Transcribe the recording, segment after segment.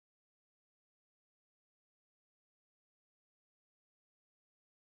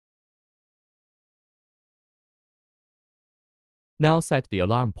Now set the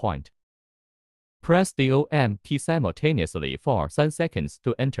alarm point. Press the OM key simultaneously for 10 seconds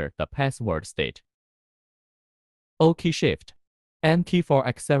to enter the password state. O key shift. M key for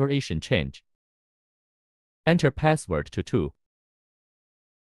acceleration change. Enter password to 2.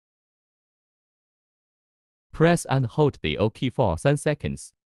 Press and hold the O key for 10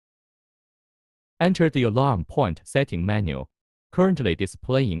 seconds. Enter the alarm point setting menu, currently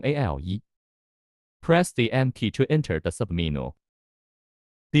displaying ALE. Press the M key to enter the submenu.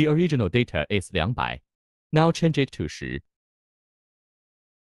 The original data is 200. Now change it to 10.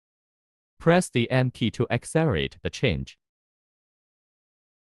 Press the M key to accelerate the change.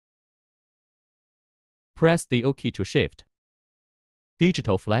 Press the O key to shift.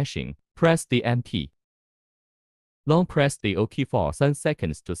 Digital flashing, press the M key. Long press the O key for 10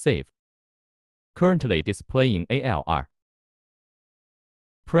 seconds to save. Currently displaying ALR.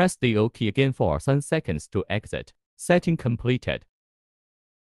 Press the O key again for 10 seconds to exit. Setting completed.